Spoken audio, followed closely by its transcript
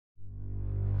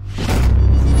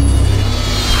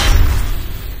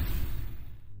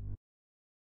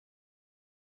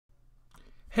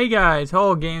Hey guys,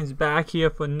 Hall Games back here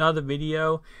for another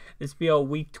video. This will be our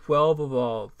week 12 of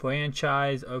our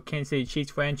franchise, or Kansas City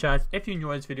Chiefs franchise. If you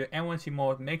enjoyed this video and want to see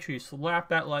more, make sure you slap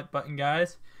that like button,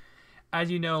 guys. As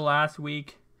you know, last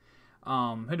week,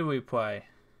 who do we play?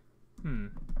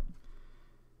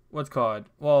 What's called?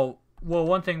 Well,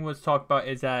 one thing was talked about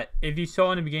is that if you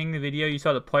saw in the beginning of the video, you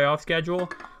saw the playoff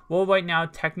schedule. Well, right now,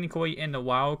 technically in the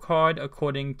wild card,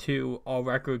 according to our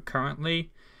record currently.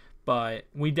 But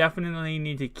we definitely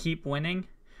need to keep winning.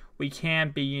 We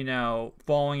can't be,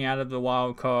 falling out of the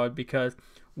wild card because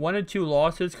 1 or 2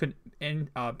 losses could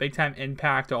big time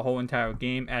impact our whole entire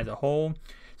game as a whole.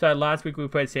 So last week we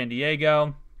played San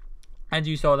Diego. As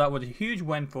you saw, that was a huge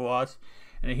win for us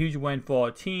and a huge win for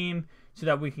our team so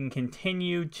that we can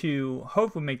continue to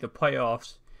hopefully make the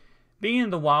playoffs. Being in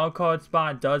the wild card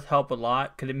spot does help a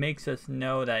lot because it makes us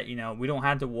know that, we don't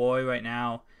have to worry right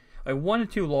now. Like 1 or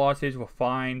 2 losses were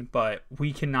fine, but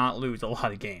we cannot lose a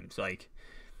lot of games. Like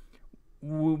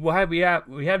we have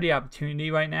the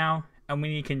opportunity right now, and we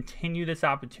need to continue this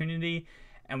opportunity.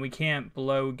 And we can't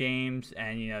blow games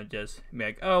and just be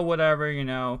like, oh, whatever,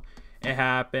 it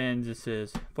happens. This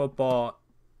is football.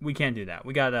 We can't do that.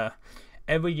 We gotta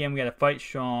every game we gotta fight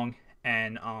strong.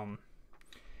 And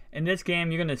in this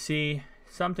game, you're gonna see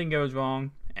something goes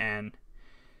wrong, and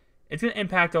it's gonna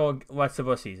impact the rest of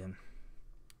our season.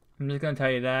 I'm just going to tell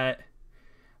you that.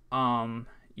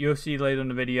 You'll see later in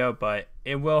the video, but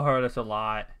it will hurt us a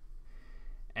lot.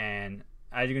 And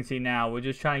as you can see now, we're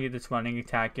just trying to get this running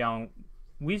attack going.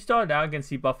 We started out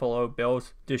against the Buffalo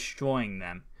Bills, destroying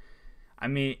them. I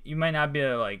mean, you might be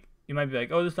like,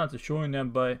 oh, this is not destroying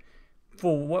them, but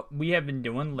for what we have been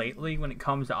doing lately when it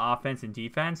comes to offense and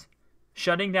defense,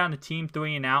 shutting down the team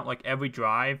 3 and out like every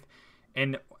drive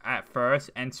and at first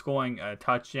and scoring a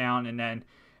touchdown and then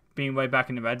being right back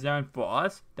in the red zone, for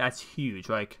us, that's huge.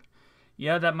 Like,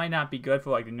 yeah, that might not be good for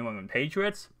like the New England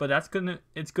Patriots, but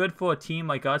it's good for a team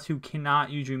like us who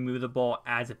cannot usually move the ball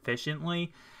as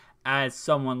efficiently as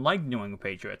someone like New England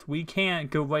Patriots. We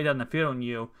can't go right down the field on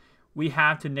you. We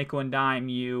have to nickel and dime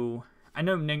you. I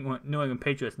know New England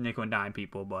Patriots nickel and dime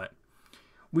people, but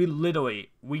we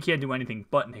can't do anything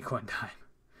but nickel and dime.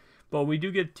 But we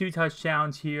do get 2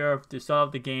 touchdowns here to start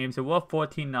off the game, so we're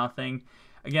 14-0.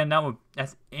 Again,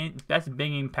 that's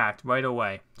big impact right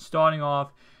away. Starting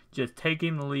off, just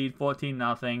taking the lead,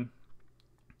 14-0.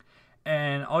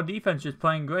 And our defense just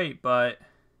playing great, but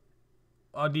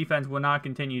our defense will not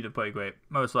continue to play great.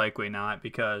 Most likely not,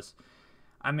 because,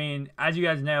 I mean, as you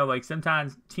guys know, like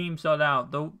sometimes teams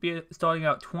they'll be starting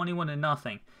out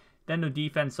 21-0. Then the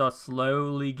defense starts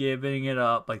slowly giving it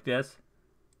up like this.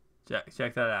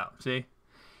 Check that out. See?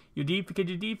 Because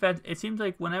your defense, it seems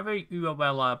like whenever you go by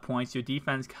a lot of points, your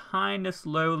defense kind of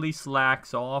slowly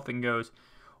slacks off and goes,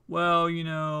 well,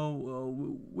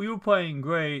 we were playing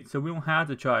great, so we don't have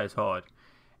to try as hard.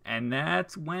 And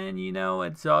that's when,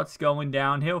 it starts going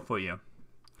downhill for you.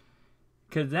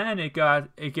 Because then it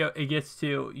gets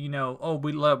to, oh,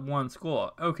 we let up 1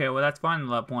 score. Okay, well, that's fine to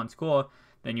let up 1 score.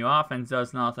 Then your offense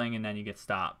does nothing, and then you get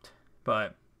stopped.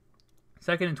 But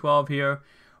 2nd and 12 here.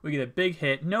 We get a big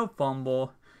hit, no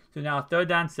fumble. So now 3rd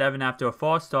down 7 after a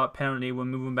false start penalty, we're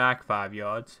moving back 5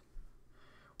 yards.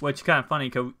 Which is kind of funny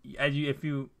because if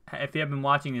you have been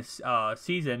watching this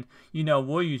season,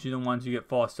 we're usually the ones who get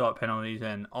false start penalties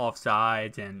and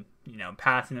offsides and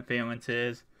pass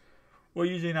interferences. We're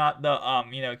usually not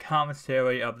the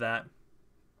commissary of that.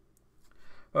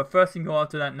 But first and goal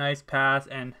after that nice pass,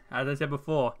 and as I said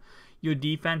before, your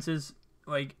defenses,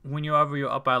 like whenever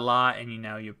you're up by a lot and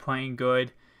you're playing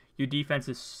good, your defense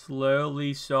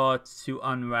slowly starts to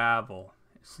unravel.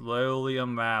 Slowly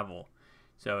unravel.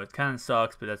 So it kind of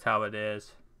sucks, but that's how it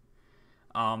is.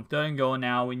 3rd and goal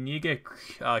now. We need to get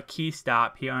a key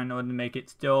stop here in order to make it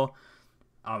still.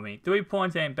 3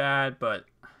 points ain't bad, but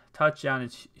touchdown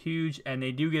is huge. And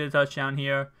they do get a touchdown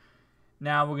here.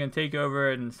 Now we're going to take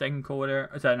over in the 2nd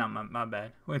quarter. Oh, sorry, not my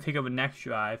bad. We're going to take over next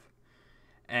drive.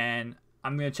 And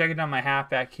I'm going to check it on my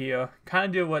halfback here. Kind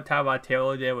of do what Tyrod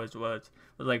Taylor did was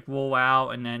like roll out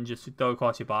and then just throw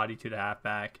across your body to the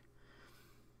halfback.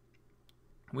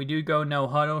 We do go no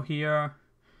huddle here.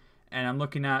 And I'm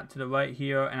looking out to the right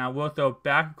here. And I will throw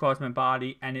back across my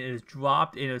body. And it is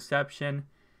dropped interception.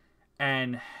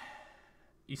 And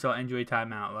you saw injury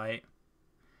timeout, right?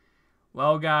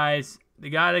 Well, guys, the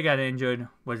guy that got injured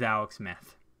was Alex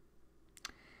Smith.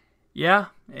 Yeah,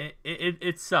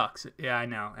 it sucks. Yeah, I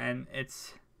know. And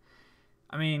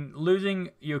losing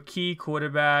your key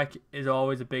quarterback is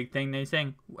always a big thing. They're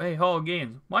saying, hey, Hall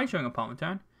Games, why are you showing a punt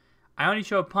return? I only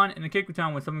show a punt and a kick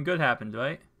return when something good happens,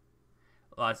 right?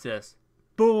 Watch this.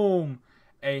 Boom!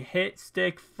 A hit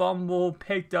stick fumble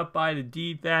picked up by the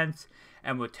defense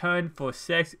and returned for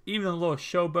 6. Even a little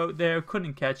showboat there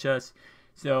couldn't catch us.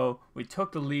 So we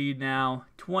took the lead now,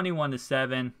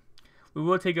 21-7. We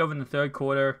will take over in the third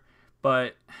quarter,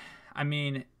 but I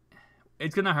mean,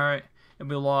 it's gonna hurt if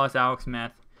we lost Alex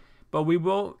Smith. But we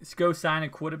will go sign a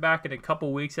quarterback in a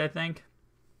couple weeks, I think.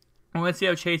 And let's see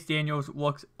how Chase Daniels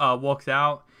walks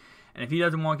out. And if he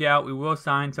doesn't work out, we will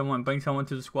sign someone, bring someone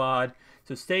to the squad.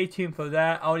 So stay tuned for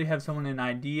that. I already have someone an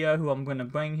idea who I'm going to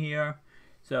bring here.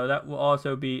 So that will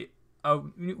also be a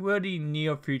really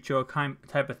near future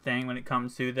type of thing when it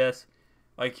comes to this.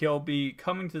 Like, he'll be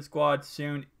coming to the squad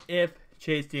soon if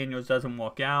Chase Daniels doesn't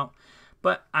work out.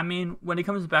 But, I mean, when it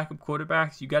comes to backup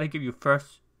quarterbacks, you got to give your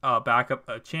first backup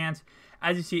a chance.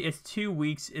 As you see, it's 2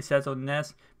 weeks, it says on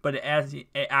this, but it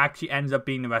actually ends up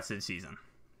being the rest of the season.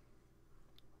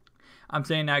 I'm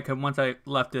saying that because once I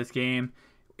left this game,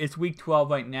 it's week 12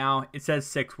 right now. It says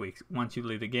 6 weeks once you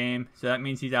leave the game. So that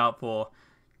means he's out for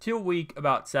 2 weeks,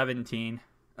 about 17.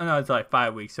 Oh, no, it's like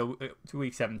 5 weeks, so it's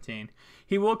week 17.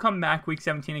 He will come back week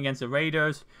 17 against the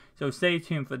Raiders, so stay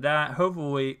tuned for that.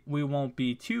 Hopefully, we won't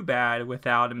be too bad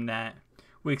without him that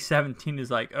week 17 is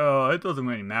like, oh, it doesn't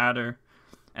really matter.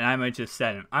 And I might just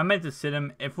sit him. I might just sit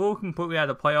him. If we're completely out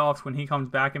of the playoffs when he comes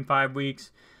back in 5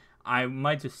 weeks, I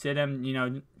might just sit him, you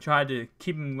know, try to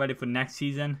keep him ready for next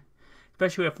season,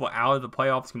 especially if we're out of the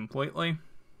playoffs completely.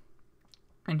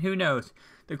 And who knows,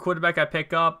 the quarterback I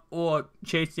pick up or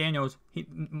Chase Daniels,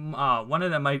 one of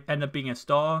them might end up being a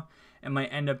star and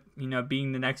might end up, you know,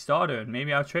 being the next starter. And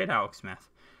maybe I'll trade Alex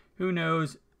Smith. Who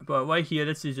knows? But right here,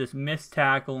 this is just missed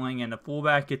tackling, and the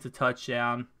fullback gets a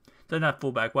touchdown. So not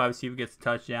fullback, wide receiver gets a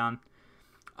touchdown.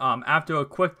 After a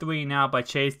quick 3 and out by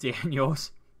Chase Daniels,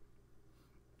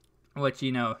 which,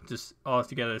 you know, just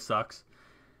altogether sucks.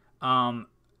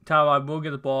 Tyrod will get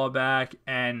the ball back,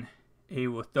 and he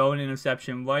will throw an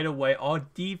interception right away. Our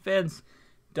defense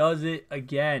does it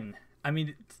again. I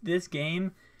mean, this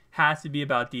game has to be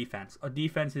about defense. Our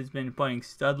defense has been playing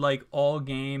stud-like all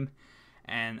game.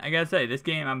 And I gotta say, this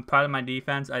game, I'm proud of my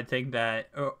defense. I think that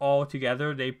all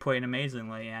together, they played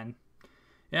amazingly. And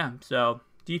yeah, so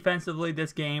defensively,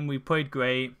 this game, we played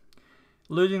great.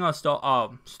 Losing our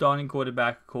starting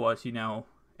quarterback, of course, you know,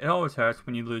 it always hurts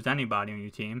when you lose anybody on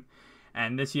your team.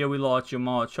 And this year we lost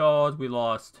Jamal Charles. We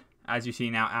lost, as you see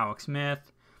now, Alex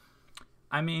Smith.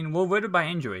 I mean, we're riddled by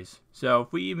injuries. So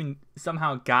if we even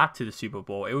somehow got to the Super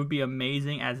Bowl, it would be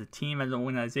amazing as a team, as an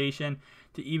organization,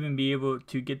 to even be able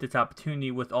to get this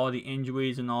opportunity with all the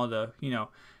injuries and all the, you know,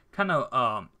 kind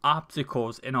of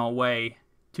obstacles in our way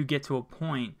to get to a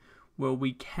point where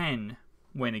we can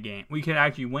win a game. We can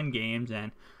actually win games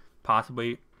and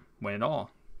possibly win it all.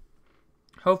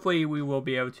 Hopefully we will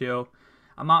be able to.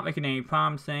 I'm not making any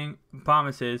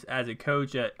promises as a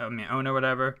coach, owner,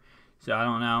 whatever. So I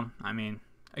don't know. I mean,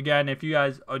 again, if you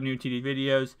guys are new to these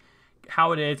videos,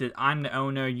 how it is I'm the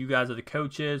owner, you guys are the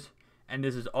coaches, and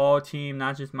this is all team,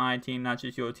 not just my team, not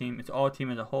just your team. It's all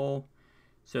team as a whole.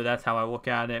 So that's how I look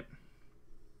at it.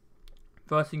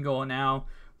 First and goal now.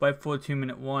 Right for a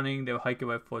 2-minute warning. They were hiking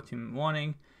right for a 2-minute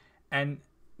warning. And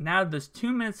now there's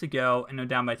 2 minutes to go, and they're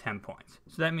down by 10 points.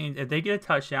 So that means if they get a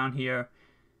touchdown here,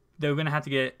 they're going to have to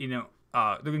get, you know,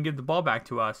 they're going to give the ball back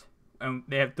to us. And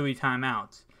they have 3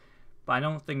 timeouts. But I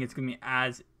don't think it's going to be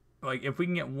as, like, if we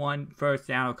can get 1 first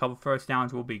down or a couple first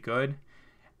downs, we'll be good.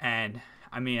 And,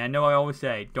 I mean, I know I always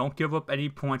say, don't give up any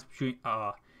points between,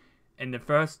 in the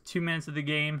first 2 minutes of the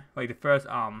game, like the first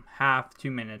half, 2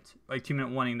 minutes, like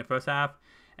 2-minute warning in the first half,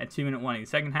 and 2-minute warning in the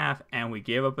second half, and we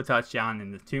gave up a touchdown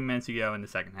in the 2 minutes ago in the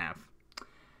second half.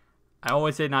 I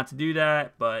always say not to do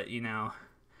that, but, you know,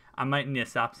 I might need to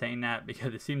stop saying that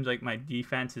because it seems like my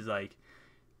defense is like,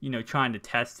 you know, trying to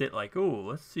test it, like, oh,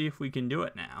 let's see if we can do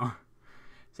it now.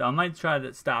 So I might try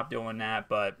to stop doing that,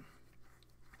 but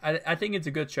I think it's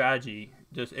a good strategy.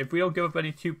 Just if we don't give up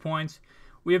any 2 points,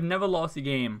 we have never lost a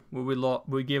game where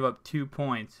we gave up 2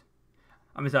 points.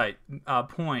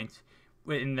 Points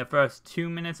in the first 2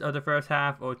 minutes of the first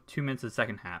half or 2 minutes of the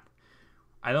second half.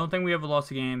 I don't think we ever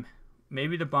lost a game.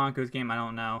 Maybe the Broncos game, I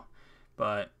don't know.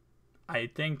 But I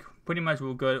think pretty much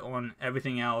we're good on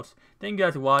everything else. Thank you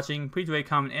guys for watching. Please rate,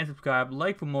 comment, and subscribe.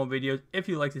 Like for more videos if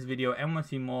you like this video and want to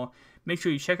see more. Make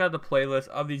sure you check out the playlist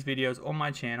of these videos on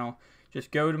my channel.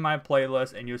 Just go to my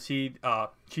playlist and you'll see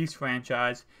Chiefs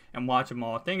franchise and watch them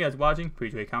all. Thank you guys for watching.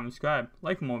 Please rate, comment, subscribe.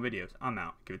 Like for more videos. I'm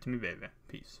out. Give it to me, baby.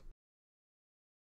 Peace.